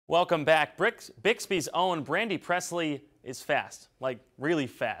Welcome back. Bixby's own Brandee Presley is fast, like really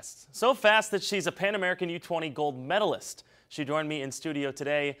fast. So fast that she's a Pan American U20 gold medalist. She joined me in studio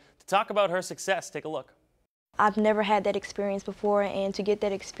today to talk about her success. Take a look. I've never had that experience before, and to get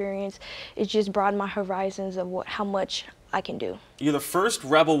that experience, it just broadened my horizons of how much I can do. You're the first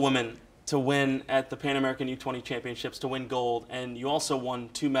Rebel woman to win at the Pan American U20 Championships, to win gold, and you also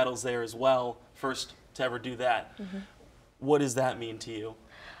won 2 medals there as well, first to ever do that. What does that mean to you?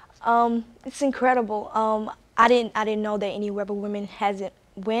 It's incredible. I didn't know that any Rebel women hasn't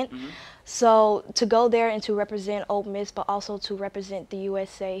went. So to go there and to represent Ole Miss, but also to represent the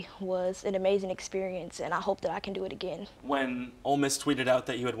USA, was an amazing experience, and I hope that I can do it again. When Ole Miss tweeted out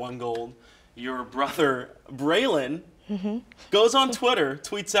that you had won gold, your brother Braylon goes on Twitter,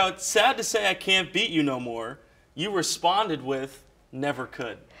 tweets out, "Sad to say I can't beat you no more." You responded with, "Never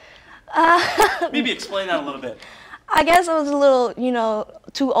could." Maybe explain that a little bit. I guess I was a little,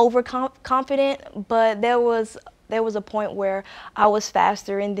 too overconfident, but there was a point where I was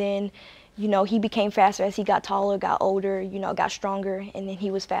faster, and then, he became faster as he got taller, got older, got stronger, and then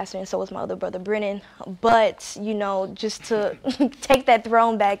he was faster, and so was my other brother, Brennan. But, just to take that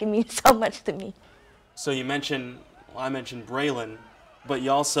throne back, it means so much to me. So I mentioned Braylon, but you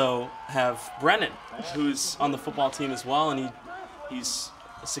also have Brennan, who's on the football team as well, and he's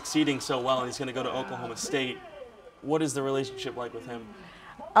succeeding so well, and he's going to go to Oklahoma State. What is the relationship like with him?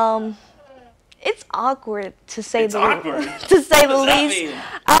 It's awkward to say the least.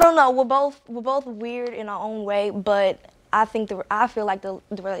 I don't know. We're both weird in our own way, but I feel like the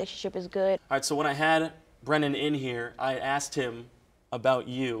relationship is good. All right. So when I had Brennan in here, I asked him about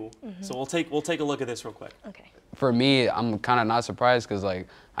you. So we'll take a look at this real quick. Okay. For me, I'm kind of not surprised because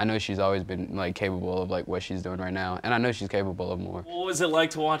I know she's always been capable of what she's doing right now, and I know she's capable of more. What was it like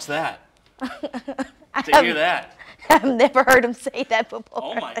to watch that? To hear that? I've never heard him say that before.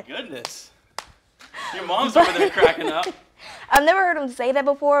 Oh my goodness. Your mom's over there cracking up. I've never heard him say that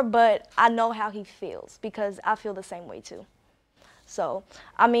before, but I know how he feels because I feel the same way too. So,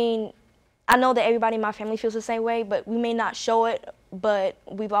 I know that everybody in my family feels the same way, but we may not show it, but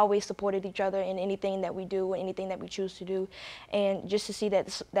we've always supported each other in anything that we do and anything that we choose to do. And just to see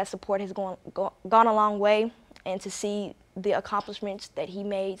that that support has gone a long way, and to see the accomplishments that he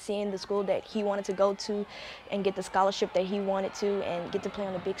made, seeing the school that he wanted to go to and get the scholarship that he wanted to and get to play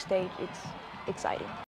on the big stage, it's exciting.